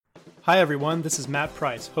Hi everyone, this is Matt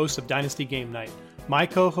Price, host of Dynasty Game Night. My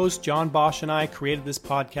co-host John Bosch and I created this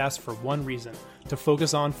podcast for one reason, to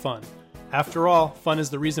focus on fun. After all, fun is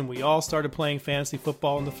the reason we all started playing fantasy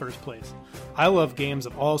football in the first place. I love games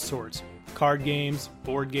of all sorts, card games,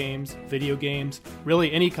 board games, video games,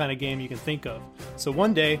 really any kind of game you can think of. So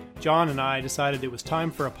one day, John and I decided it was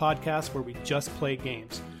time for a podcast where we just play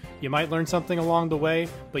games. You might learn something along the way,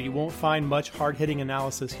 but you won't find much hard-hitting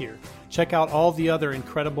analysis here. Check out all the other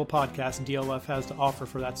incredible podcasts DLF has to offer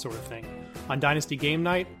for that sort of thing. On Dynasty Game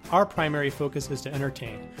Night, our primary focus is to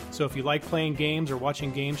entertain. So if you like playing games or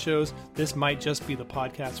watching game shows, this might just be the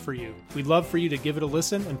podcast for you. We'd love for you to give it a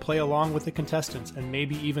listen and play along with the contestants and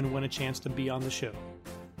maybe even win a chance to be on the show.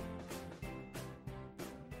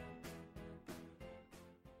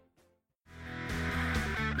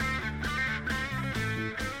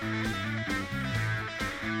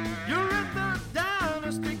 You're at the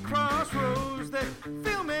Dynasty Crossroads that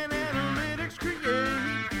film and analytics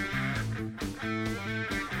create.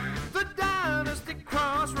 The Dynasty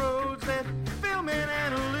Crossroads that film and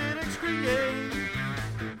analytics create.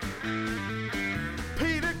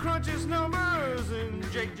 Peter crunches numbers and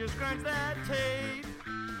Jake just grinds that tape.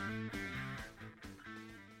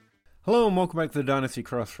 Hello and welcome back to the Dynasty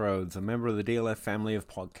Crossroads, a member of the DLF family of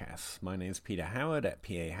podcasts. My name is Peter Howard at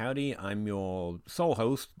PA Howdy. I'm your sole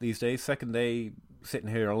host these days, second day sitting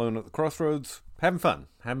here alone at the Crossroads, having fun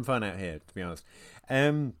out here, to be honest.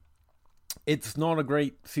 It's not a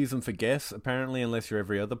great season for guests, apparently, unless you're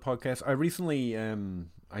every other podcast. I recently,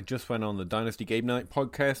 I just went on the Dynasty Game Night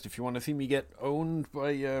podcast. If you want to see me get owned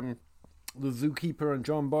by the Zookeeper and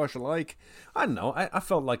John Bosch alike, I don't know, I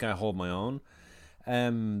felt like I hold my own.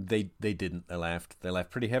 They didn't. They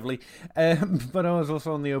laughed pretty heavily. But I was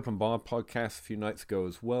also on the Open Bar podcast a few nights ago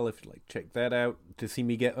as well. If you'd like to check that out to see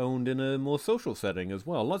me get owned in a more social setting as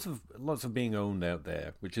well. Lots of being owned out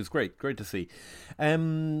there, which is great to see.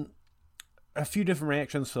 A few different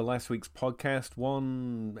reactions to last week's podcast.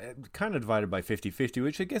 One kind of divided by 50-50,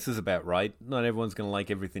 which I guess is about right. Not everyone's going to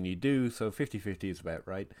like everything you do, so 50-50 is about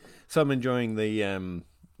right. Some enjoying the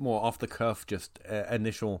more off the cuff, just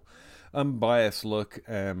initial unbiased look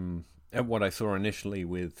at what I saw initially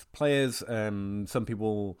with players. Some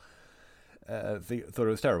people thought it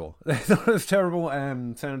was terrible. They thought it was terrible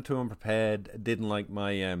and sounded too unprepared. Didn't like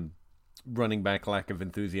my running back lack of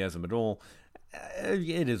enthusiasm at all.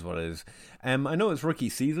 It is what it is. I know it's rookie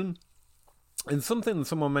season, and something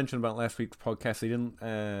someone mentioned about last week's podcast, they didn't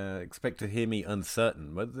expect to hear me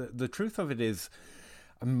uncertain. But the truth of it is,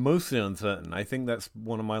 I'm mostly uncertain. I think that's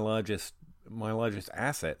one of my largest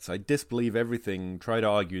assets. I disbelieve everything, try to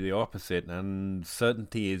argue the opposite, and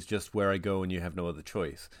certainty is just where I go when you have no other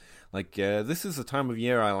choice. Like, this is the time of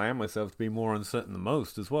year I allow myself to be more uncertain than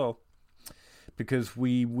most as well, because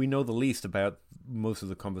we know the least about most of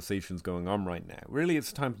the conversations going on right now. Really,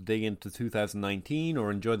 it's time to dig into 2019 or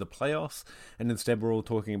enjoy the playoffs, and instead we're all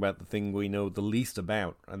talking about the thing we know the least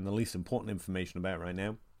about and the least important information about right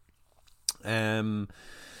now.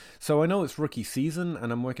 So I know it's rookie season,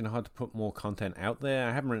 and I'm working hard to put more content out there.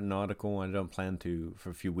 I haven't written an article, and I don't plan to for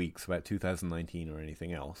a few weeks about 2019 or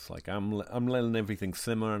anything else. Like, I'm letting everything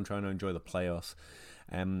simmer. I'm trying to enjoy the playoffs.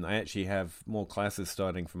 I actually have more classes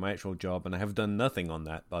starting for my actual job, and I have done nothing on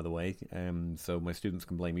that, by the way. So my students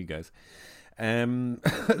can blame you guys. I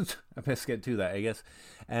best get to that, I guess.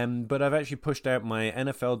 But I've actually pushed out my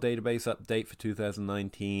NFL database update for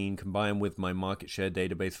 2019, combined with my market share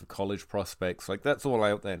database for college prospects. Like, that's all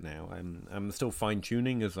out there now. I'm still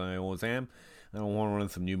fine-tuning, as I always am. I want to run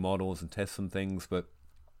some new models and test some things, but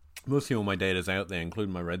mostly all my data's out there,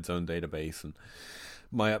 including my red zone database and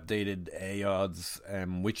my updated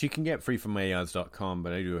AYards, which you can get free from AYards.com,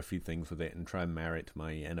 but I do a few things with it and try and marry it to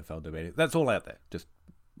my NFL database. That's all out there. Just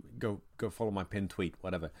go follow my pinned tweet,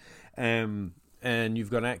 whatever. And you've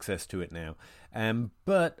got access to it now.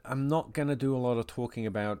 But I'm not going to do a lot of talking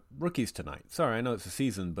about rookies tonight. Sorry, I know it's a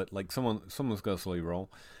season, but like someone's got to slowly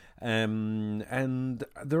roll. And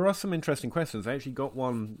there are some interesting questions. I actually got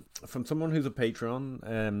one from someone who's a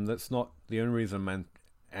Patreon. That's not the only reason I'm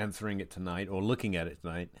answering it tonight or looking at it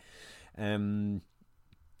tonight.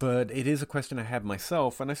 But it is a question I had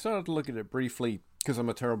myself, and I started to look at it briefly because I'm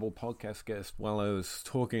a terrible podcast guest. While I was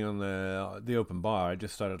talking on the open bar, I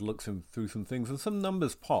just started looking through some things, and some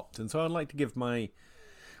numbers popped. And so I'd like to give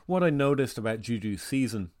what I noticed about Juju's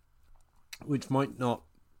season, which might not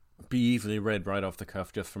be easily read right off the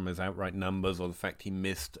cuff just from his outright numbers or the fact he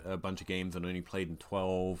missed a bunch of games and only played in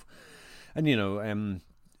 12. And,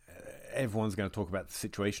 everyone's going to talk about the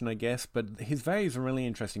situation, I guess, but his value is a really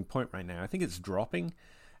interesting point right now. I think it's dropping,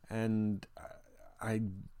 and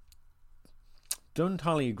don't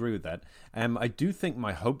entirely agree with that. I do think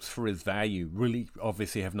my hopes for his value really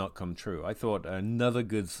obviously have not come true. I thought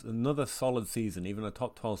another solid season, even a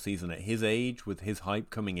top 12 season at his age, with his hype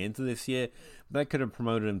coming into this year, that could have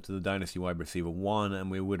promoted him to the Dynasty wide receiver 1, and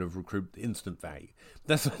we would have recruited instant value.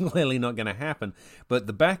 That's clearly not going to happen, but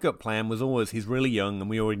the backup plan was always he's really young, and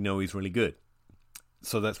we already know he's really good.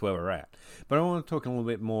 So that's where we're at. But I want to talk a little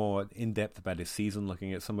bit more in depth about his season,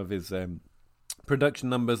 looking at some of his production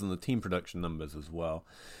numbers and the team production numbers as well.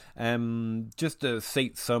 Just to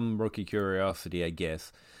sate some rookie curiosity, I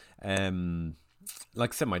guess.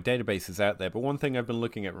 Like I said, my database is out there, but one thing I've been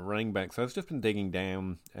looking at running backs, I've just been digging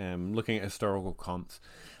down, looking at historical comps.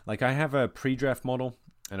 Like I have a pre-draft model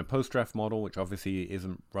and a post-draft model, which obviously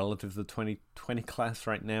isn't relative to the 2020 class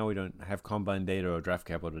right now. We don't have combine data or draft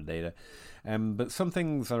capital data. But some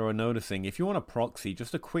things that I'm noticing, if you want a proxy,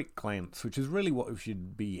 just a quick glance, which is really what we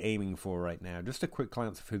should be aiming for right now, just a quick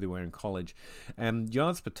glance of who they were in college.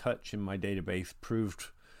 Yards per touch in my database proved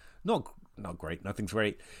not great, nothing's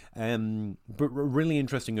great, but a really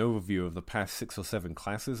interesting overview of the past 6 or 7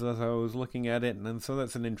 classes as I was looking at it, and so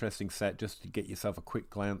that's an interesting set just to get yourself a quick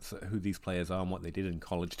glance at who these players are and what they did in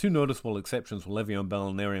college. 2 noticeable exceptions were Le'Veon Bell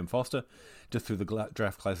and Arian Foster, just through the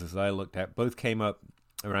draft classes that I looked at. Both came up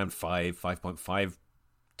around 5.5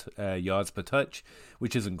 yards per touch,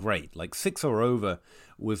 which isn't great. Like 6 or over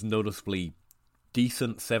was noticeably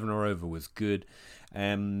decent, 7 or over was good.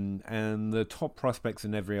 And the top prospects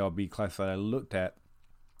in every RB class that I looked at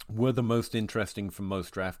were the most interesting from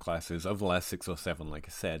most draft classes of the last 6 or 7, like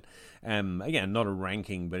I said. Again, not a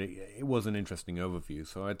ranking, but it was an interesting overview,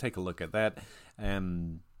 so I'd take a look at that.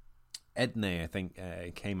 Edney, I think,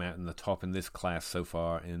 came out in the top in this class so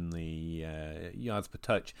far in the yards per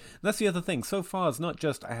touch. And that's the other thing. So far, it's not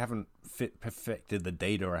just I haven't perfected the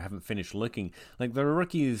data or I haven't finished looking. Like, there are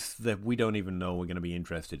rookies that we don't even know we're going to be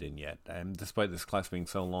interested in yet. Despite this class being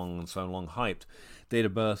so long hyped, date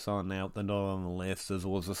of births aren't out. They're not on the list. There's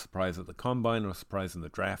always a surprise at the combine or a surprise in the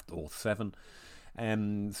draft, all 7.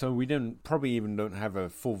 So we probably even don't have a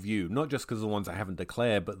full view, not just because of the ones that haven't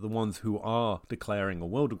declared, but the ones who are declaring or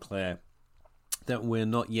will declare that we're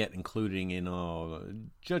not yet including in our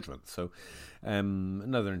judgment. So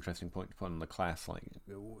another interesting point to put on the class, like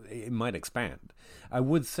it might expand. I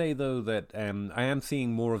would say, though, that I am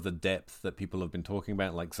seeing more of the depth that people have been talking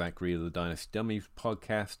about, like Zachary of the Dynasty Dummies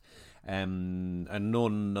podcast. A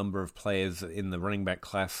number of players in the running back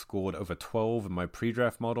class scored over 12 in my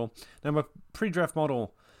pre-draft model. Now, my pre-draft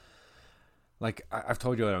model, like I've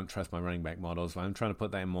told you, I don't trust my running back models, but I'm trying to put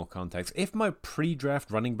that in more context. If my pre-draft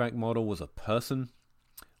running back model was a person,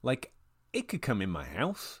 like it could come in my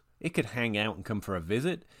house, it could hang out and come for a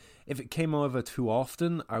visit. If it came over too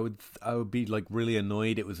often, I would be like really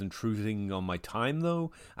annoyed it was intruding on my time,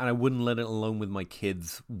 though, and I wouldn't let it alone with my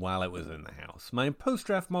kids while it was in the house. My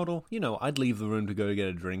post-draft model, I'd leave the room to go to get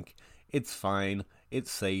a drink. It's fine,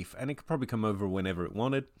 it's safe, and it could probably come over whenever it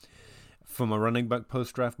wanted. For my running back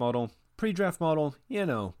post-draft model, pre-draft model,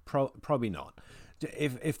 probably not.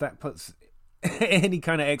 If that puts any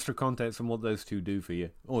kind of extra context on what those two do for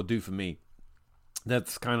you, or do for me,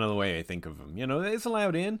 that's kind of the way I think of them. It's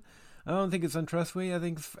allowed in. I don't think it's untrustworthy. I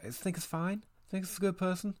think it's fine. I think it's a good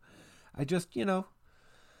person. I just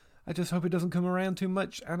hope it doesn't come around too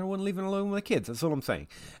much, and I wouldn't leave it alone with the kids. That's all I'm saying.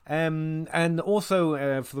 And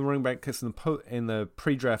also for the running back, because in the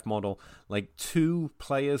pre-draft model, like 2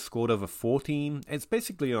 players scored over 14. It's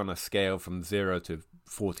basically on a scale from 0 to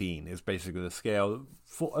 14. It's basically the scale.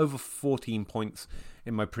 Over 14 points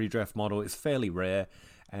in my pre-draft model is fairly rare.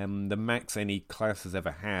 The max any class has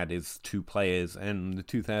ever had is 2 players, and the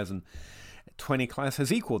 2020 class has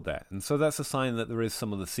equaled that. And so that's a sign that there is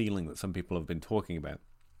some of the ceiling that some people have been talking about.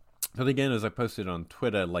 But again, as I posted on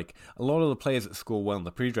Twitter, like a lot of the players that score well in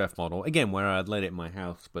the pre-draft model, again, where I'd let it in my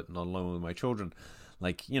house, but not alone with my children,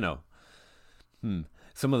 like,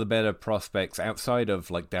 some of the better prospects outside of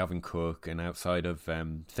like Dalvin Cook and outside of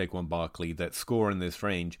Saquon Barkley that score in this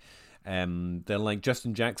range, they're like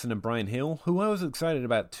Justin Jackson and Brian Hill, who I was excited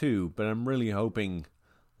about too, but I'm really hoping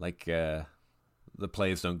like the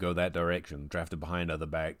players don't go that direction, drafted behind other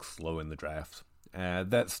backs low in the draft.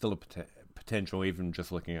 That's still a potential, even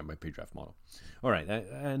just looking at my pre-draft model. All right,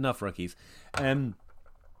 enough rookies.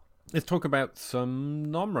 Let's talk about some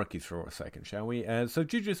non-rookies for a second, shall we? So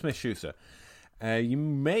Juju Smith-Schuster. You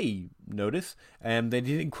may notice they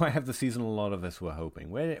didn't quite have the season a lot of us were hoping.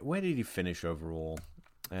 Where did he finish overall?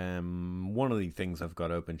 One of the things I've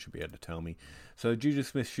got open should be able to tell me. So Juju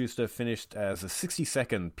Smith-Schuster finished as a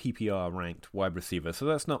 62nd PPR ranked wide receiver. So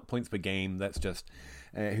that's not points per game. That's just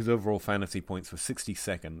his overall fantasy points were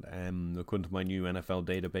 62nd, according to my new NFL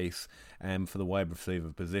database for the wide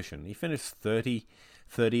receiver position. He finished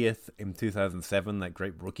 30th in 2007, that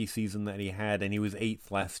great rookie season that he had, and he was 8th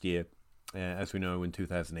last year. As we know, in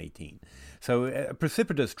 2018. So a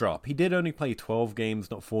precipitous drop. He did only play 12 games,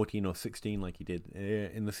 not 14 or 16 like he did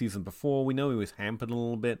in the season before. We know he was hampered a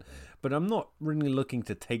little bit, but I'm not really looking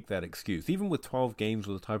to take that excuse. Even with 12 games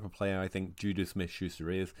with the type of player I think Juju Smith-Schuster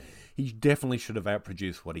is, he definitely should have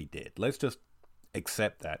outproduced what he did. Let's just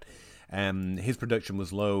accept that. His production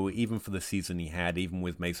was low even for the season he had, even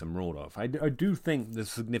with Mason Rudolph. I do think there's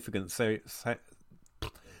significant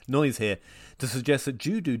noise here to suggest that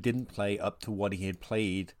Juju didn't play up to what he had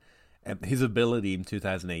played his ability in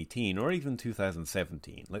 2018 or even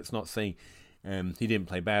 2017. Let's not say he didn't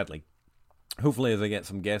play badly. Hopefully, as I get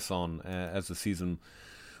some guests on as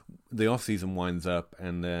the off season winds up,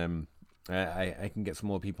 and I can get some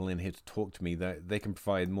more people in here to talk to me, that they can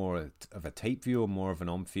provide more of a tape view or more of an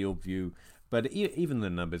on-field view. But even the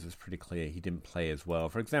numbers, it's pretty clear he didn't play as well.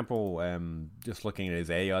 For example, just looking at his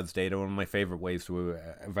air yards data, one of my favorite ways to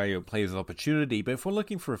evaluate players' opportunity. But if we're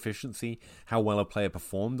looking for efficiency, how well a player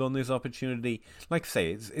performed on this opportunity, like I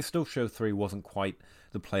say, it still shows 3 wasn't quite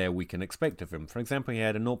the player we can expect of him. For example, he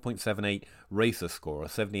had a 0.78 racer score, or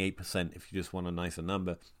 78% if you just want a nicer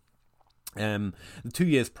number. The 2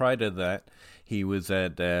 years prior to that, he was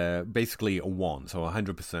at basically a 1, so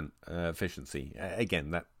 100% efficiency.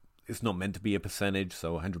 Again, that it's not meant to be a percentage,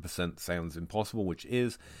 so 100% sounds impossible, which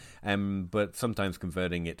is, but sometimes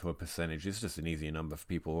converting it to a percentage is just an easier number for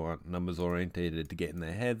people who aren't numbers orientated to get in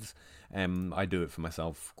their heads. I do it for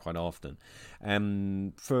myself quite often.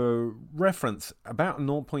 For reference, about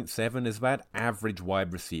 0.7 is about average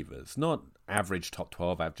wide receivers, not average top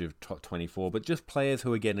 12, average top 24, but just players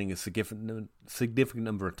who are getting a significant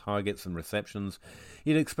number of targets and receptions.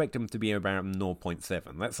 You'd expect them to be about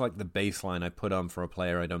 0.7. That's like the baseline I put on for a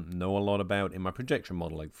player I don't know a lot about in my projection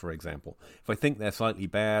model, like for example. If I think they're slightly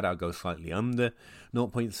bad, I'll go slightly under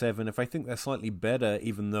 0.7. If I think they're slightly better,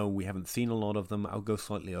 even though we haven't seen a lot of them, I'll go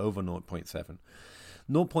slightly over 0.7.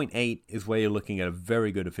 0.8 is where you're looking at a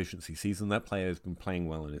very good efficiency season. That player has been playing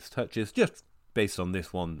well in his touches, just based on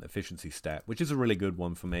this one efficiency stat, which is a really good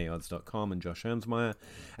one from AOdds.com and Josh Ernsmeyer.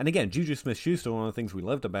 And again, Juju Smith-Schuster, one of the things we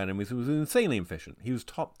loved about him was he was insanely efficient. He was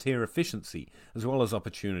top-tier efficiency, as well as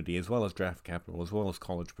opportunity, as well as draft capital, as well as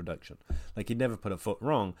college production. Like, he never put a foot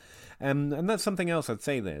wrong. And that's something else I'd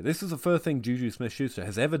say there. This is the first thing Juju Smith-Schuster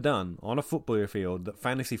has ever done on a football field that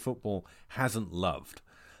fantasy football hasn't loved.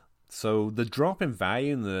 So the drop in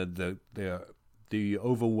value and the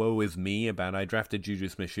over woe is me about I drafted Juju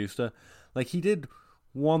Smith-Schuster, like, he did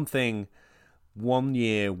one thing 1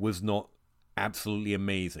 year was not absolutely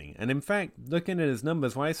amazing. And in fact, looking at his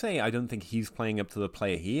numbers, when I say I don't think he's playing up to the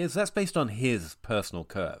player he is, that's based on his personal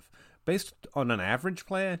curve. Based on an average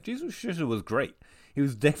player, Juju Smith-Schuster was great. He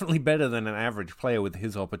was definitely better than an average player with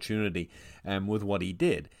his opportunity and with what he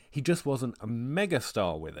did. He just wasn't a mega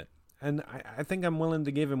star with it. And I think I'm willing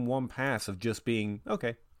to give him one pass of just being,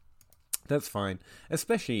 okay, that's fine,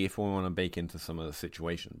 especially if we want to bake into some of the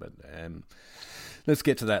situation, but let's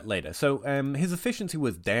get to that later. So his efficiency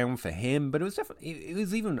was down for him, but it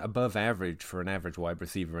was even above average for an average wide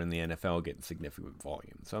receiver in the NFL getting significant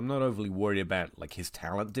volume. So I'm not overly worried about like his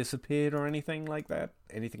talent disappeared or anything like that,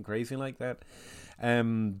 anything crazy like that.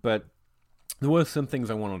 But there were some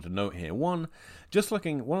things I wanted to note here. One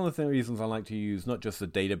of the reasons I like to use not just the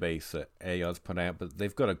database that AR's put out, but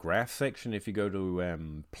they've got a graph section. If you go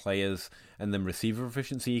to players and then receiver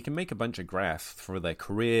efficiency, you can make a bunch of graphs for their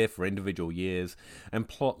career, for individual years, and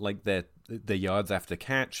plot like their yards after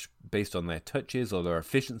catch based on their touches or their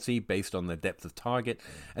efficiency based on their depth of target.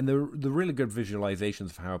 And they're really good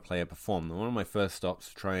visualizations of how a player performed. And one of my first stops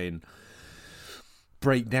to try and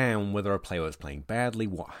break down whether a player was playing badly,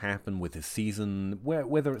 what happened with his season,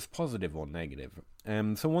 whether it's positive or negative.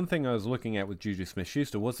 So one thing I was looking at with Juju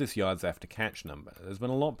Smith-Schuster was this yards after catch number. There's been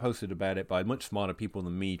a lot posted about it by much smarter people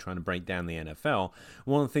than me trying to break down the NFL.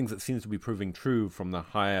 One of the things that seems to be proving true from the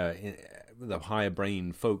higher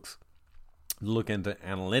brain folks look into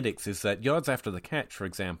analytics is that yards after the catch, for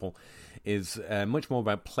example, is much more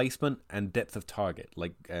about placement and depth of target.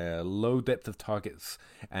 Like low depth of targets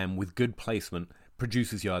with good placement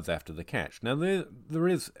produces yards after the catch. Now, there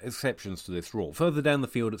is exceptions to this rule. Further down the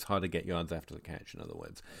field, it's hard to get yards after the catch, in other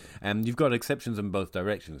words. And you've got exceptions in both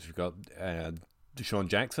directions. You've got Deshaun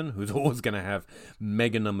Jackson, who's always going to have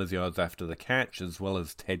mega numbers yards after the catch, as well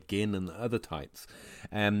as Ted Ginn and the other types.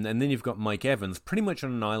 And then you've got Mike Evans pretty much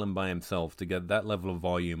on an island by himself to get that level of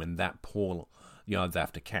volume and that poor yards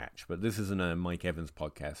after catch. But this isn't a Mike Evans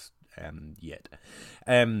podcast yet.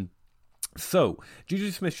 So,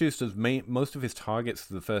 Juju Smith-Schuster's most of his targets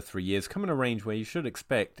for the first 3 years come in a range where you should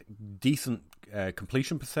expect decent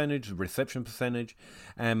completion percentage, reception percentage,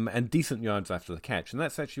 and decent yards after the catch. And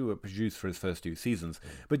that's actually what produced for his first 2 seasons.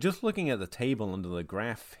 But just looking at the table under the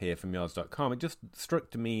graph here from yards.com, it just struck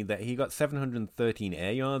to me that he got 713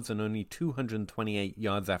 air yards and only 228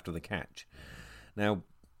 yards after the catch. Now,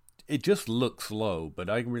 it just looks low, but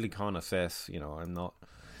I really can't assess, I'm not...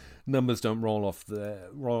 Numbers don't roll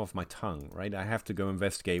off my tongue, right? I have to go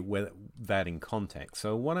investigate that in context.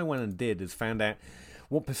 So what I went and did is found out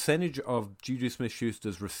what percentage of Juju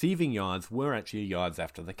Smith-Schuster's receiving yards were actually yards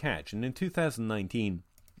after the catch. And in 2019,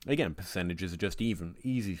 again, percentages are just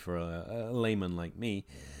easy for a layman like me.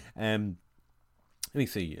 Let me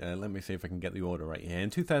see if I can get the order right here.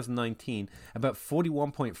 In 2019, about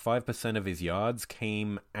 41.5% of his yards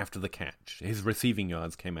came after the catch. His receiving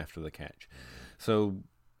yards came after the catch. So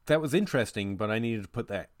that was interesting, but I needed to put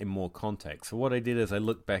that in more context. So what I did is I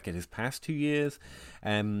looked back at his past 2 years.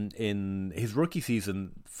 In his rookie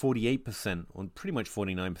season, 48%, or pretty much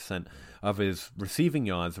 49% of his receiving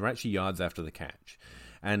yards were actually yards after the catch.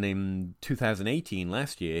 And in 2018,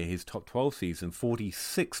 last year, his top 12 season,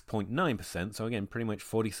 46.9%, so again, pretty much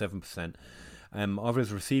 47%, of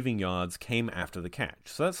his receiving yards came after the catch.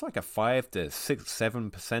 So that's like a 5 to 6,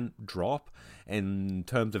 7% drop in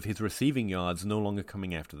terms of his receiving yards no longer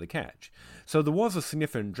coming after the catch. So there was a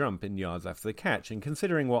significant jump in yards after the catch, and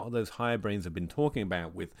considering what those higher brains have been talking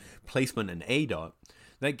about with placement and ADOT,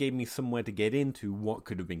 that gave me somewhere to get into what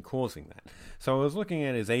could have been causing that. So I was looking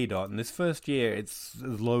at his ADOT, and this first year, it's the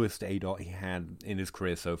lowest ADOT he had in his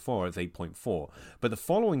career so far, it's 8.4. But the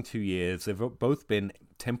following 2 years, they've both been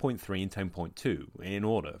 10.3 and 10.2 in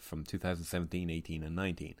order from 2017, 18, and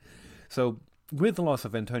 19. So with the loss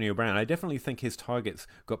of Antonio Brown, I definitely think his targets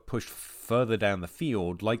got pushed further down the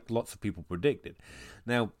field, like lots of people predicted.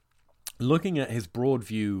 Now, looking at his broad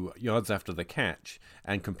view yards after the catch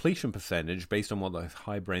and completion percentage, based on what the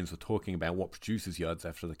high brains were talking about, what produces yards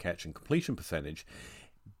after the catch and completion percentage,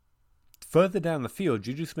 further down the field,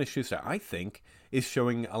 Juju Smith-Schuster, I think, is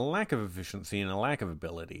showing a lack of efficiency and a lack of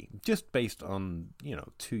ability, just based on,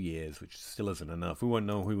 2 years, which still isn't enough. We won't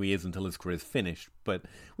know who he is until his career is finished, but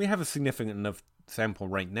we have a significant enough sample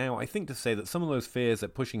right now, I think, to say that some of those fears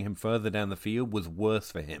that pushing him further down the field was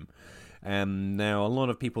worse for him. Now, a lot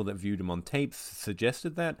of people that viewed him on tapes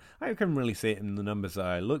suggested that. I couldn't really see it in the numbers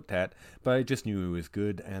I looked at, but I just knew he was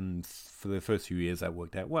good, and for the first few years that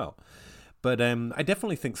worked out well. But I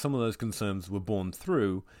definitely think some of those concerns were borne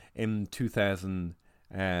through in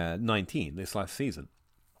 2019, this last season.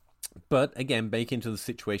 But again, bake into the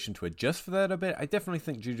situation to adjust for that a bit. I definitely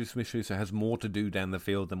think Juju Smith-Schuster has more to do down the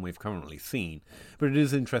field than we've currently seen. But it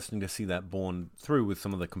is interesting to see that borne through with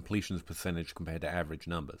some of the completions percentage compared to average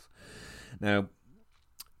numbers. Now,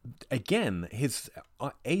 again, his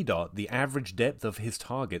ADOT, the average depth of his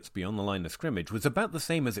targets beyond the line of scrimmage, was about the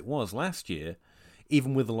same as it was last year,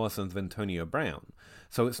 even with the loss of Antonio Brown.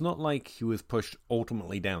 So it's not like he was pushed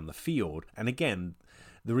ultimately down the field. And again,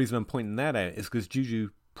 the reason I'm pointing that out is because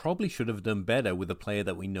Juju probably should have done better with a player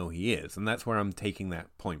that we know he is, and that's where I'm taking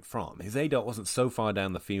that point from. His ADOT wasn't so far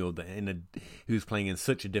down the field that he was playing in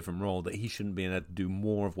such a different role that he shouldn't be able to do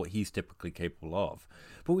more of what he's typically capable of.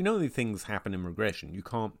 But we know these things happen in regression. You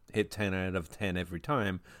can't hit 10 out of 10 every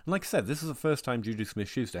time. And like I said, this is the first time Juju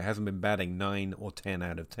Smith-Schuster hasn't been batting 9 or 10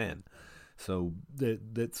 out of 10. So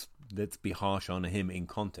let's be harsh on him in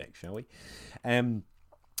context, shall we?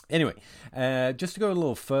 Anyway, just to go a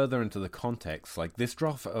little further into the context, like this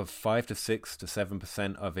drop of 5 to 6 to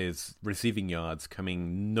 7% of his receiving yards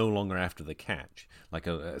coming no longer after the catch, like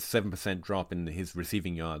a 7% drop in his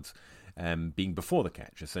receiving yards being before the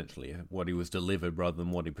catch, essentially, what he was delivered rather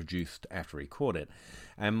than what he produced after he caught it.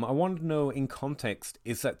 I wanted to know, in context,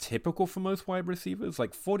 is that typical for most wide receivers?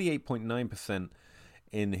 Like 48.9%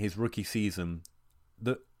 in his rookie season,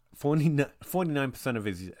 the 49% of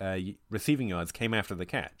his receiving yards came after the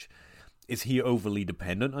catch. Is he overly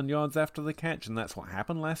dependent on yards after the catch, and that's what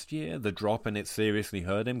happened last year? The drop in it seriously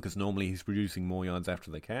hurt him because normally he's producing more yards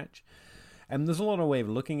after the catch. And there's a lot of way of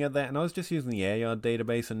looking at that, and I was just using the air yard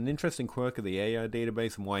database, and an interesting quirk of the air yard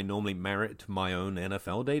database and why I normally marry it to my own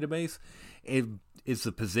NFL database is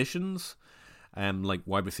the positions, like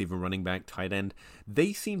wide receiver, running back, tight end,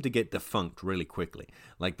 they seem to get defunct really quickly.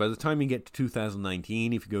 Like by the time you get to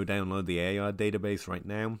 2019, if you go download the air yard database right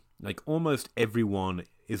now, like almost everyone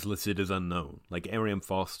is listed as unknown. Like Arian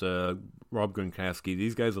Foster, Rob Gronkowski,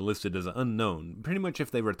 these guys are listed as unknown. Pretty much if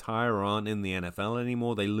they retire or aren't in the NFL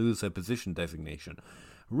anymore, they lose their position designation. I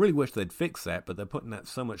really wish they'd fix that, but they're putting out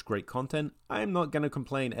so much great content, I'm not going to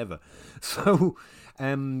complain ever. So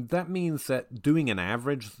that means that doing an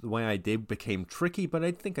average the way I did became tricky, but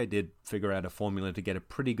I think I did figure out a formula to get a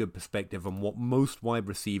pretty good perspective on what most wide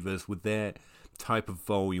receivers with their type of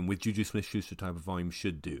volume, with Juju Smith-Schuster type of volume,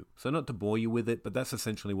 should do. So not to bore you with it, but that's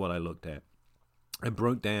essentially what I looked at. I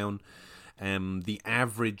broke down the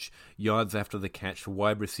average yards after the catch for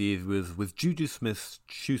wide receivers with Juju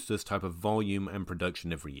Smith-Schuster's type of volume and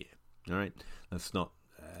production every year. All right, let's not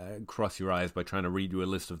cross your eyes by trying to read you a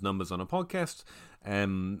list of numbers on a podcast.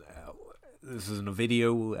 This isn't a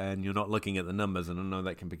video, and you're not looking at the numbers, and I know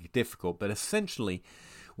that can be difficult, but essentially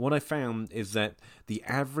what I found is that the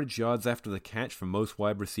average yards after the catch for most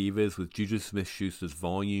wide receivers with Juju Smith-Schuster's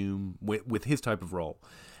volume, with his type of role,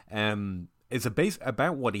 is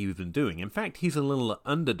about what he's been doing. In fact, he's a little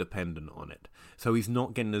under-dependent on it. So he's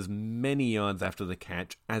not getting as many yards after the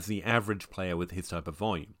catch as the average player with his type of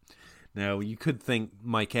volume. Now, you could think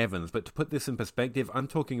Mike Evans, but to put this in perspective, I'm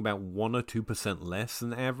talking about 1 or 2% less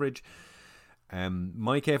than average.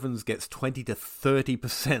 Mike Evans gets 20 to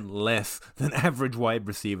 30% less than average wide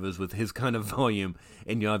receivers with his kind of volume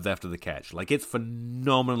in yards after the catch. Like, it's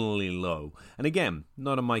phenomenally low. And again,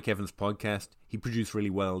 not a Mike Evans podcast. He produced really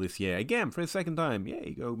well this year. Again, for his second time, yeah,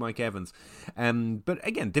 you go Mike Evans. But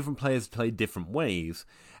again, different players play different ways.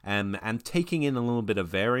 And taking in a little bit of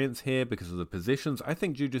variance here because of the positions, I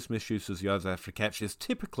think Juju Smith-Schuster's yards after catch is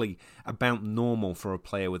typically about normal for a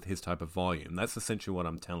player with his type of volume. That's essentially what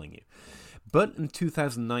I'm telling you. But in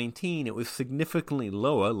 2019, it was significantly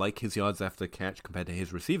lower, like his yards after catch compared to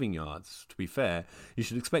his receiving yards. To be fair, you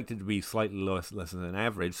should expect it to be slightly less than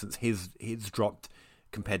average, since his dropped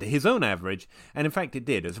compared to his own average. And in fact, it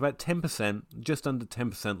did. It was about 10%, just under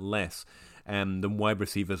 10% less than wide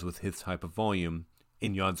receivers with his type of volume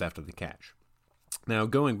in yards after the catch. Now,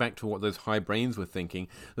 going back to what those high brains were thinking,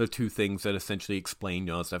 there are two things that essentially explain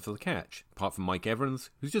yards after the catch, apart from Mike Evans,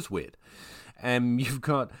 who's just weird. You've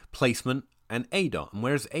got placement and ADOT. And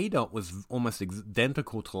whereas ADOT was almost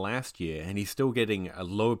identical to last year, and he's still getting a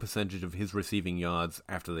lower percentage of his receiving yards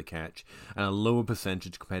after the catch, and a lower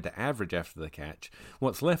percentage compared to average after the catch,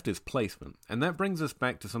 what's left is placement. And that brings us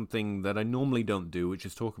back to something that I normally don't do, which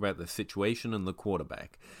is talk about the situation and the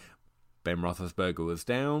quarterback. Ben Roethlisberger was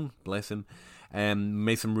down, bless him, and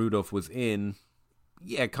Mason Rudolph was in.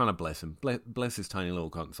 Yeah, kind of bless him. Bless his tiny little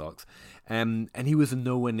cotton socks. And he was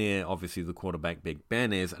nowhere near, obviously, the quarterback Big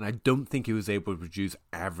Ben is, and I don't think he was able to produce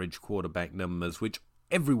average quarterback numbers, which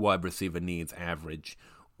every wide receiver needs average,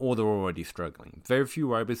 or they're already struggling. Very few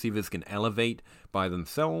wide receivers can elevate by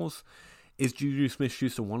themselves. Is Juju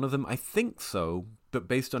Smith-Schuster one of them? I think so, but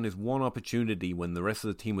based on his one opportunity when the rest of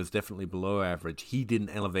the team was definitely below average, he didn't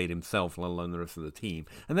elevate himself, let alone the rest of the team.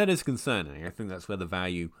 And that is concerning. I think that's where the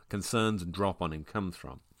value concerns and drop on him comes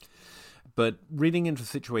from. But reading into the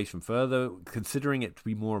situation further, considering it to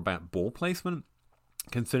be more about ball placement,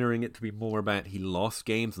 considering it to be more about he lost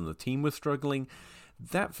games and the team was struggling,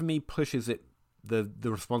 that for me pushes it the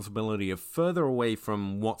responsibility of further away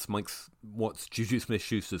from what's Juju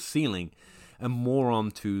Smith-Schuster's ceiling and more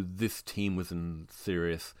onto this team was in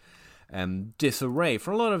serious disarray for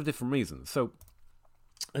a lot of different reasons. So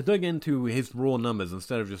I dug into his raw numbers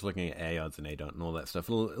instead of just looking at air yards and ADOT and all that stuff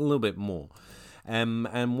a little bit more.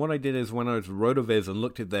 And what I did is when I was RotoViz and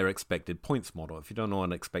looked at their expected points model. If you don't know what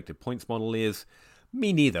an expected points model is,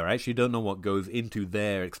 me neither. I actually don't know what goes into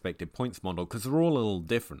their expected points model because they're all a little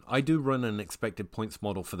different. I do run an expected points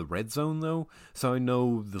model for the red zone though, so I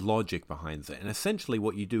know the logic behind it. And essentially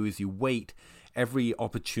what you do is you weight every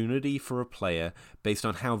opportunity for a player based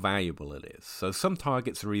on how valuable it is. So some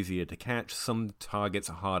targets are easier to catch, some targets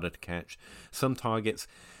are harder to catch, some targets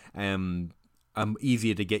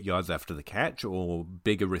easier to get yards after the catch or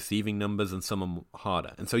bigger receiving numbers, and some are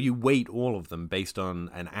harder. And so you weight all of them based on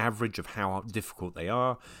an average of how difficult they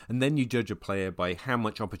are, and then you judge a player by how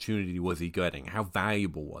much opportunity was he getting, how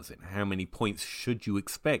valuable was it, how many points should you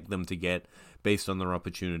expect them to get based on their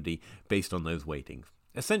opportunity, based on those weightings.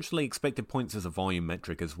 Essentially, expected points is a volume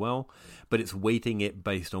metric as well, but it's weighting it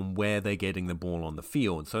based on where they're getting the ball on the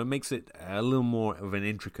field, so it makes it a little more of an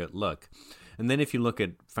intricate look. And then if you look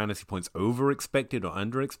at fantasy points over expected or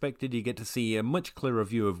under expected, you get to see a much clearer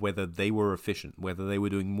view of whether they were efficient, whether they were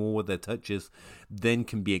doing more with their touches than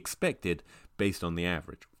can be expected based on the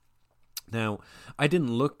average. Now,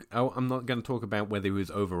 I'm not going to talk about whether he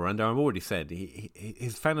was over or under. I've already said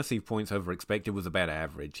his fantasy points over expected was about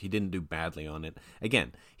average. He didn't do badly on it.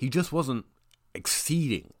 Again, he just wasn't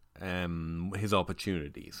exceeding his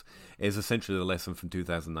opportunities is essentially the lesson from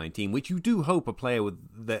 2019, which you do hope a player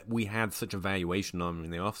that we had such a valuation on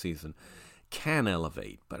in the offseason can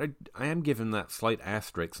elevate. But I am giving that slight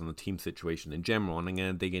asterisk on the team situation in general, and I'm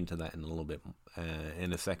going to dig into that in a little bit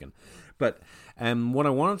in a second. But what I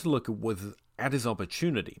wanted to look at was at his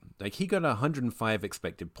opportunity. Like, he got 105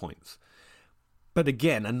 expected points. But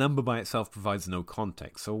again, a number by itself provides no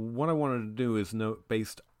context. So what I wanted to do is note,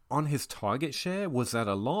 based on his target share, was that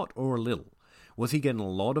a lot or a little? Was he getting a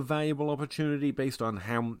lot of valuable opportunity based on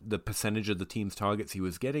how the percentage of the team's targets he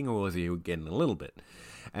was getting, or was he getting a little bit?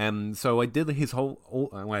 So I did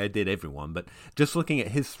I did everyone, but just looking at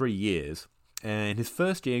his 3 years, in his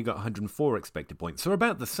first year he got 104 expected points, so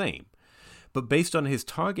about the same. But based on his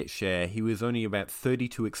target share, he was only about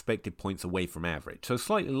 32 expected points away from average, so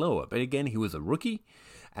slightly lower. But again, he was a rookie,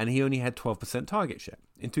 and he only had 12% target share.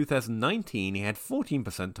 In 2019, he had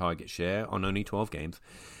 14% target share on only 12 games,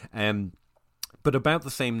 but about the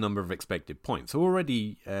same number of expected points. So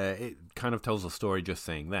already, it kind of tells a story just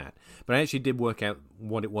saying that. But I actually did work out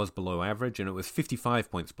what it was below average, and it was 55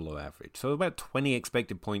 points below average. So about 20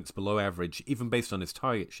 expected points below average, even based on his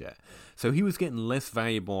target share. So he was getting less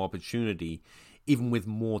valuable opportunity, even with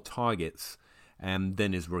more targets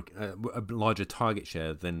than his a larger target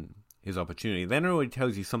share than his opportunity. Then it already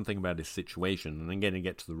tells you something about his situation, and I'm going to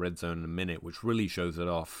get to the red zone in a minute, which really shows it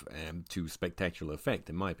off to spectacular effect,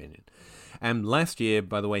 in my opinion. And last year,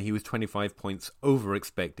 by the way, he was 25 points over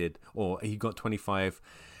expected, or he got 25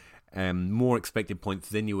 more expected points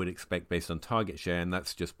than you would expect based on target share, and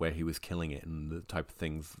that's just where he was killing it and the type of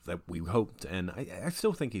things that we hoped, and I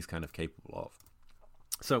still think he's kind of capable of.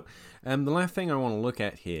 So, the last thing I want to look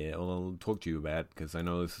at here, or I'll talk to you about, because I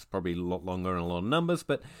know this is probably a lot longer and a lot of numbers,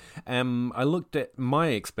 but I looked at my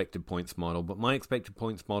expected points model, but my expected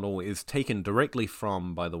points model is taken directly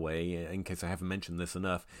from, by the way, in case I haven't mentioned this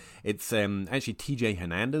enough, it's actually TJ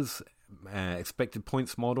Hernandez expected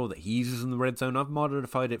points model that he uses in the red zone. I've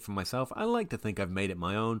modified it for myself. I like to think I've made it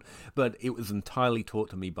my own, but it was entirely taught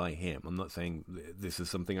to me by him. I'm not saying this is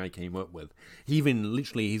something I came up with.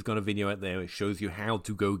 He's got a video out there that shows you how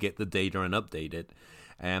to go get the data and update it.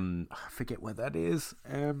 I forget what that is.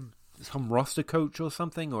 Some roster coach or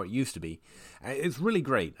something, or it used to be. It's really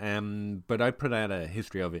great, but I put out a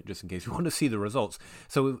history of it just in case you want to see the results.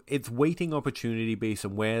 So it's weighting opportunity based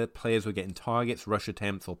on where players were getting targets, rush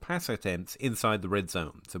attempts, or pass attempts inside the red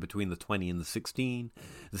zone. So between the 20 and the 16,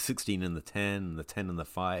 the 16 and the 10, and the 10 and the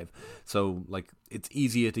 5. So like it's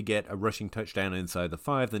easier to get a rushing touchdown inside the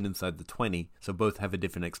 5 than inside the 20, so both have a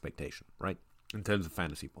different expectation, right? In terms of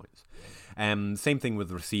fantasy points. Same thing with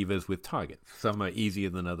receivers with targets. Some are easier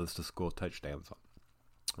than others to score touchdowns on.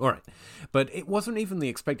 All right. But it wasn't even the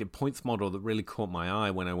expected points model that really caught my eye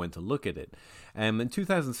when I went to look at it. In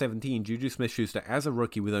 2017, Juju Smith-Schuster, as a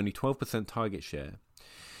rookie with only 12% target share,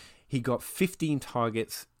 he got 15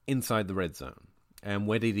 targets inside the red zone. And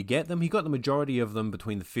where did he get them? He got the majority of them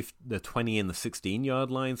between the 20 and the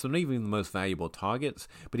 16-yard line, so not even the most valuable targets,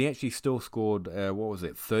 but he actually still scored,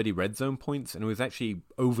 30 red zone points, and it was actually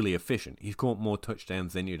overly efficient. He scored more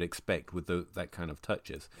touchdowns than you'd expect with that kind of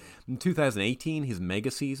touches. In 2018, his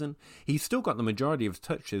mega season, he still got the majority of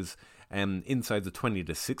touches inside the 20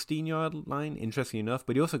 to 16-yard line, interesting enough,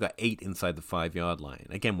 but he also got 8 inside the 5-yard line,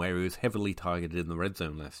 again, where he was heavily targeted in the red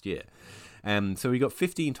zone last year. So he got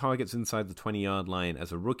 15 targets inside the 20-yard line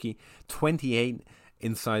as a rookie, 28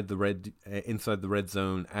 inside the red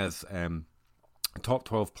zone as a top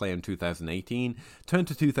 12 player in 2018. Turned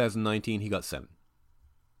to 2019, he got 7.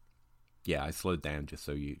 Yeah, I slowed down just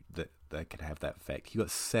so that could have that effect. He got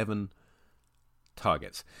 7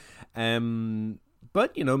 targets.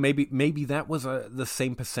 But, you know, maybe that was the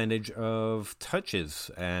same percentage of touches,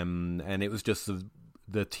 and it was just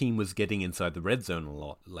the team was getting inside the red zone a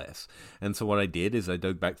lot less. And so what I did is I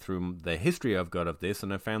dug back through the history I've got of this,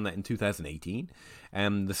 and I found that in 2018,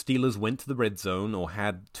 the Steelers went to the red zone or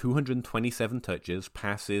had 227 touches,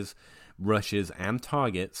 passes, rushes, and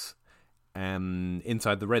targets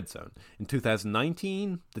inside the red zone. In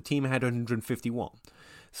 2019, the team had 151.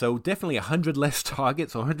 So definitely 100 less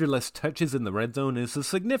targets or 100 less touches in the red zone is a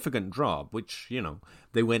significant drop, which, you know,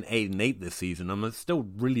 they went 8-8 this season. I still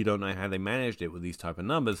really don't know how they managed it with these type of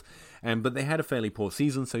numbers, but they had a fairly poor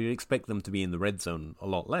season, so you'd expect them to be in the red zone a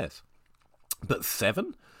lot less. But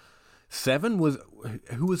 7 was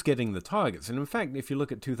who was getting the targets. And in fact, if you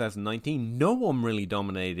look at 2019, no one really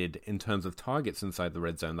dominated in terms of targets inside the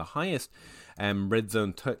red zone. The highest red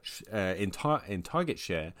zone touch in target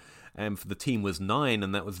share for the team was 9,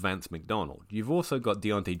 and that was Vance McDonald. You've also got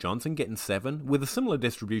Deontay Johnson getting 7, with a similar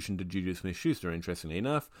distribution to Juju Smith-Schuster, interestingly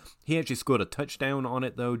enough. He actually scored a touchdown on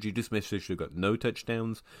it, though. Juju Smith-Schuster got no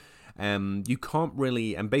touchdowns. You can't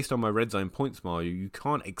really, and based on my red zone points model, you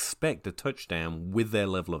can't expect a touchdown with their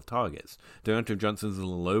level of targets. Deontay Johnson's a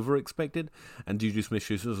little over-expected, and Juju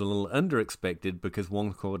Smith-Schuster's a little under-expected because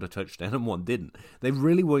one scored a touchdown and one didn't. They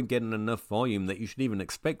really weren't getting enough volume that you should even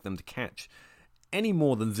expect them to catch any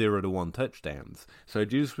more than 0 to 1 touchdowns. So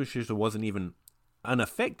Juju Smith-Schuster wasn't even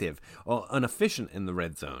ineffective or inefficient in the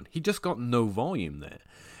red zone. He just got no volume there.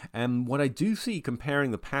 And what I do see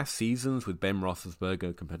comparing the past seasons with Ben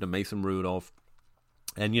Roethlisberger compared to Mason Rudolph,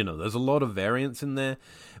 and there's a lot of variance in there,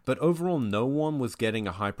 but overall no one was getting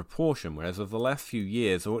a high proportion, whereas over the last few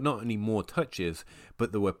years, there were not only more touches,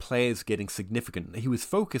 but there were players getting significant. He was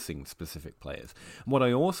focusing specific players. What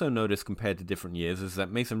I also noticed compared to different years is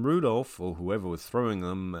that Mason Rudolph, or whoever was throwing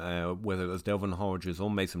them, whether it was Delvin Hodges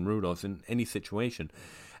or Mason Rudolph, in any situation,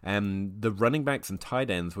 the running backs and tight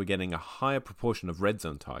ends were getting a higher proportion of red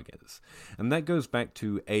zone targets. And that goes back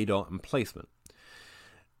to ADOT and placement.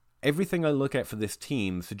 Everything I look at for this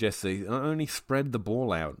team suggests they not only spread the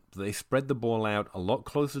ball out, they spread the ball out a lot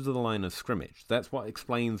closer to the line of scrimmage. That's what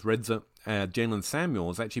explains Jalen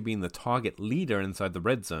Samuels actually being the target leader inside the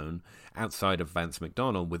red zone outside of Vance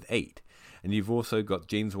McDonald with 8. And you've also got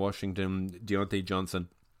James Washington, Deontay Johnson,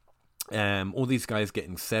 all these guys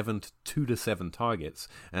getting 2 to 7 targets,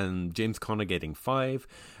 and James Conner getting 5.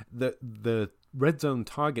 The red zone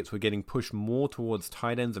targets were getting pushed more towards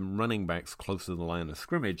tight ends and running backs closer to the line of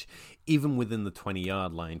scrimmage, even within the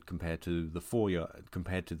 20-yard line compared to the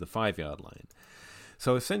 5-yard line.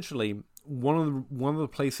 So essentially, one of the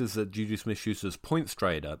places that Juju Smith-Schuster's points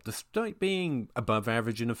strayed up, despite being above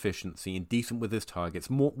average in efficiency and decent with his targets,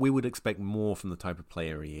 we would expect more from the type of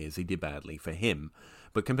player he is. He did badly for him,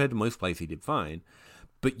 but compared to most players, he did fine.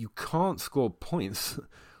 But you can't score points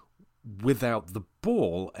without the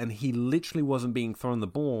ball, and he literally wasn't being thrown the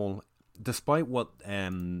ball, despite what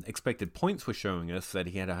expected points were showing us, that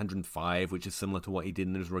he had 105, which is similar to what he did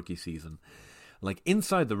in his rookie season. Like,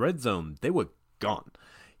 inside the red zone, they were gone.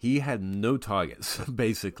 He had no targets,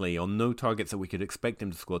 basically, or no targets that we could expect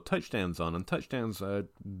him to score touchdowns on, and touchdowns are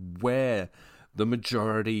where the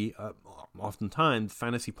majority, oftentimes,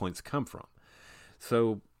 fantasy points come from.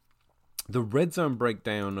 So the red zone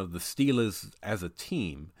breakdown of the Steelers as a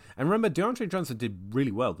team, and remember, Deontay Johnson did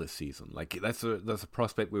really well this season. Like, that's a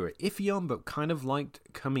prospect we were iffy on, but kind of liked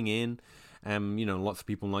coming in. Lots of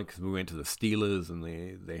people like, because we went to the Steelers and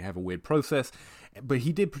they have a weird process, but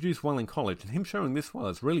he did produce well in college, and him showing this well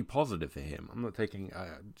is really positive for him. I'm not taking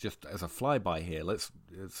just as a flyby here. Let's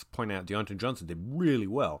point out Deontay Johnson did really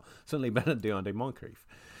well, certainly better than DeAndre Moncrief.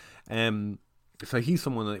 So he's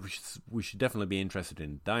someone that we should definitely be interested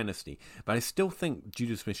in Dynasty. But I still think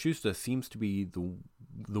Juju Smith-Schuster seems to be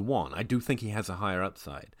the one. I do think he has a higher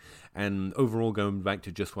upside. And overall, going back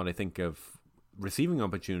to just what I think of receiving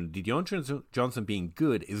opportunity, Deontay Johnson being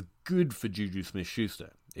good is good for Juju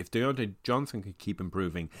Smith-Schuster. If Deontay Johnson can keep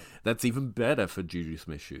improving, that's even better for Juju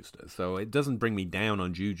Smith-Schuster. So it doesn't bring me down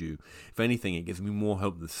on Juju. If anything, it gives me more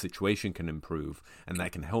hope the situation can improve, and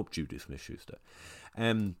that can help Juju Smith-Schuster.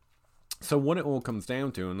 So what it all comes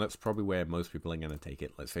down to, and that's probably where most people are going to take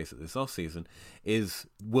it, let's face it, this offseason, is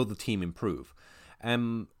will the team improve?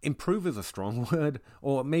 Improve is a strong word,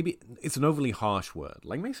 or maybe it's an overly harsh word.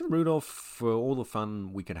 Like Mason Rudolph, for all the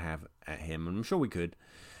fun we could have at him, and I'm sure we could,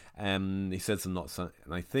 he said some not so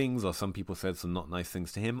nice things, or some people said some not nice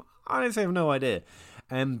things to him. I honestly have no idea.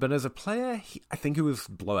 But as a player, I think he was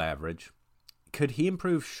below average. Could he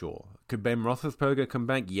improve? Sure. Could Ben Roethlisberger come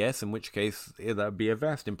back? Yes, in which case that would be a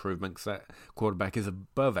vast improvement, because that quarterback is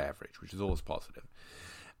above average, which is always positive.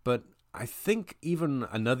 But I think even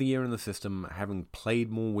another year in the system, having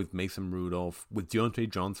played more with Mason Rudolph, with Deontay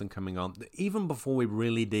Johnson coming on, even before we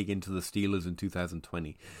really dig into the Steelers in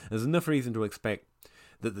 2020, there's enough reason to expect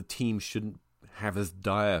that the team shouldn't have as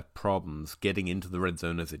dire problems getting into the red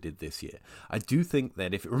zone as it did this year. I do think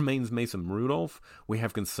that if it remains Mason Rudolph, we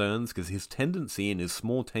have concerns, because his tendency in his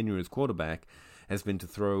small tenure as quarterback has been to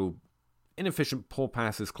throw inefficient, poor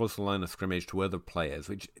passes close to the line of scrimmage to other players,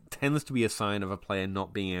 which tends to be a sign of a player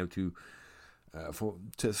not being able to,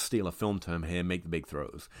 to steal a film term here, make the big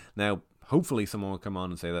throws. Now, hopefully someone will come on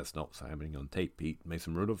and say that's not what's happening on tape, Pete.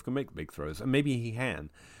 Mason Rudolph can make big throws, and maybe he can,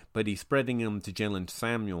 but he's spreading them to Jalen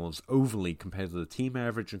Samuels overly compared to the team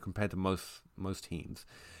average and compared to most teams.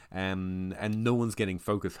 And no one's getting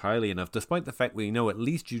focused highly enough, despite the fact we know at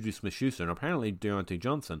least Juju Smith-Schuster and apparently Deontay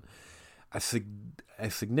Johnson are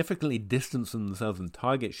significantly distanced themselves in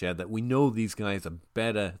target share, that we know these guys are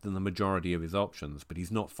better than the majority of his options, but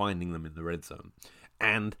he's not finding them in the red zone.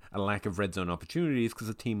 And a lack of red zone opportunities, because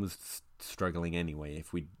the team was struggling anyway,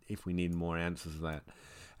 if we need more answers to that,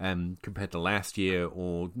 compared to last year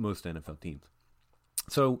or most NFL teams.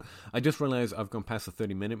 So I just realized I've gone past the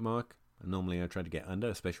 30-minute mark. Normally I try to get under,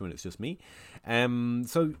 especially when it's just me. So I'm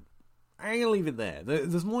going to leave it there.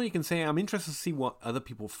 There's more you can say. I'm interested to see what other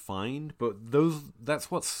people find, but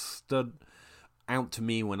that's what stood out to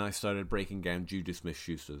me when I started breaking down Juju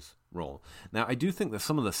Smith-Schuster's role. Now, I do think there's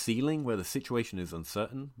some of the ceiling where the situation is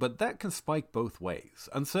uncertain, but that can spike both ways.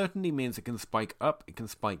 Uncertainty means it can spike up, it can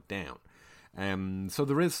spike down. So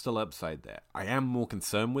there is still upside there. I am more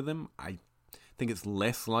concerned with him. I think it's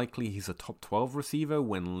less likely he's a top 12 receiver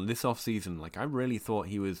when this offseason, I really thought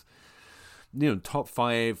he was, top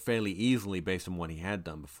 5 fairly easily based on what he had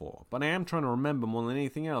done before. But I am trying to remember more than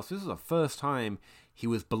anything else, this is the first time he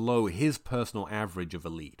was below his personal average of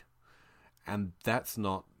elite. And that's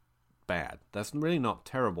not bad. That's really not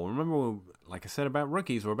terrible. Remember, like I said about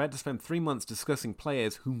rookies, we're about to spend 3 months discussing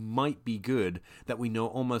players who might be good that we know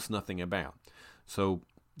almost nothing about. So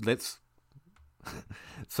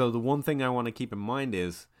So the one thing I want to keep in mind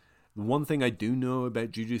is, the one thing I do know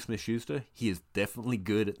about Juju Smith-Schuster, he is definitely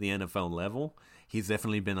good at the NFL level. He's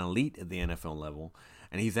definitely been elite at the NFL level.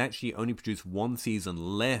 And he's actually only produced one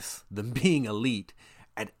season less than being elite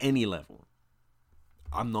at any level.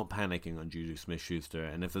 I'm not panicking on Juju Smith-Schuster,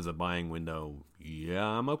 and if there's a buying window, yeah,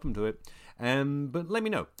 I'm open to it. But let me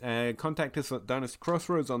know. Contact us at Dynasty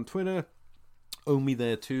Crossroads on Twitter. Own me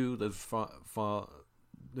there too.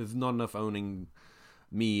 There's not enough owning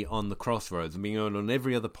me on the Crossroads, and being owned on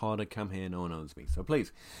every other pod I come here, no one owns me. So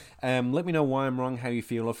please, let me know why I'm wrong, how you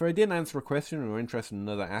feel. Or if I didn't answer a question or interested in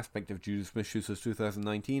another aspect of Juju Smith-Schuster's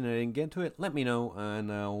 2019 and I didn't get to it, let me know,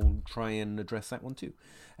 and I'll try and address that one too.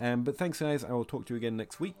 But thanks, guys. I will talk to you again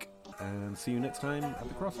next week, and see you next time at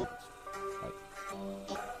the Crossroads. Bye.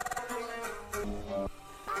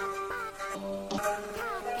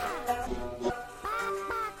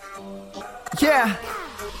 Yeah.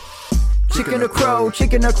 Chicken or crow,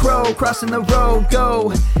 crossing the road,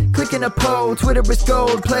 go. Clicking a poll, Twitter is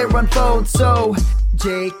gold, player unfold, so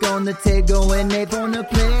Jake on the Tego and Abe on the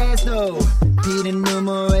plays, no. Pete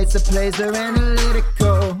enumerates the plays, they're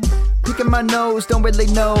analytical. Picking my nose, don't really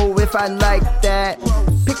know if I like that.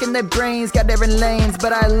 Picking their brains, got different lanes,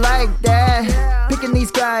 but I like that. Picking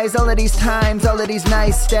these guys, all of these times, all of these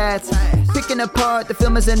nice stats. Picking apart, the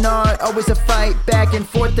film is an art, always a fight back and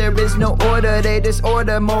forth, there is no order. They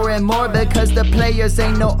disorder more and more because the players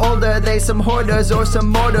ain't no older. They some hoarders or some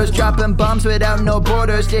mortars, dropping bombs without no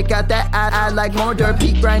borders. They got that I like mortar,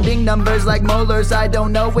 peak grinding numbers like molars. I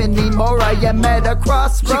don't know anymore, I am at a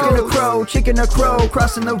crossroads. Chicken or crow,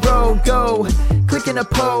 crossing the road, go. Clicking a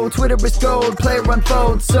poll, Twitter is gold, player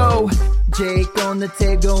unfold, so Jake on the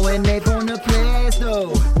Tego and Abe on the plays,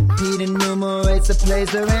 no. Pete enumerates the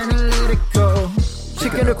plays, they're analytical.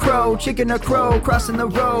 Chicken or crow, crossing the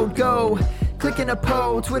road, go. Clicking a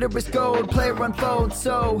poll, Twitter is gold, player unfold,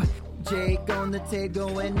 so Jake on the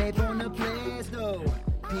Tego and Abe on the plays, no.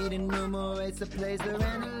 Pete enumerates the plays, they're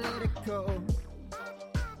analytical.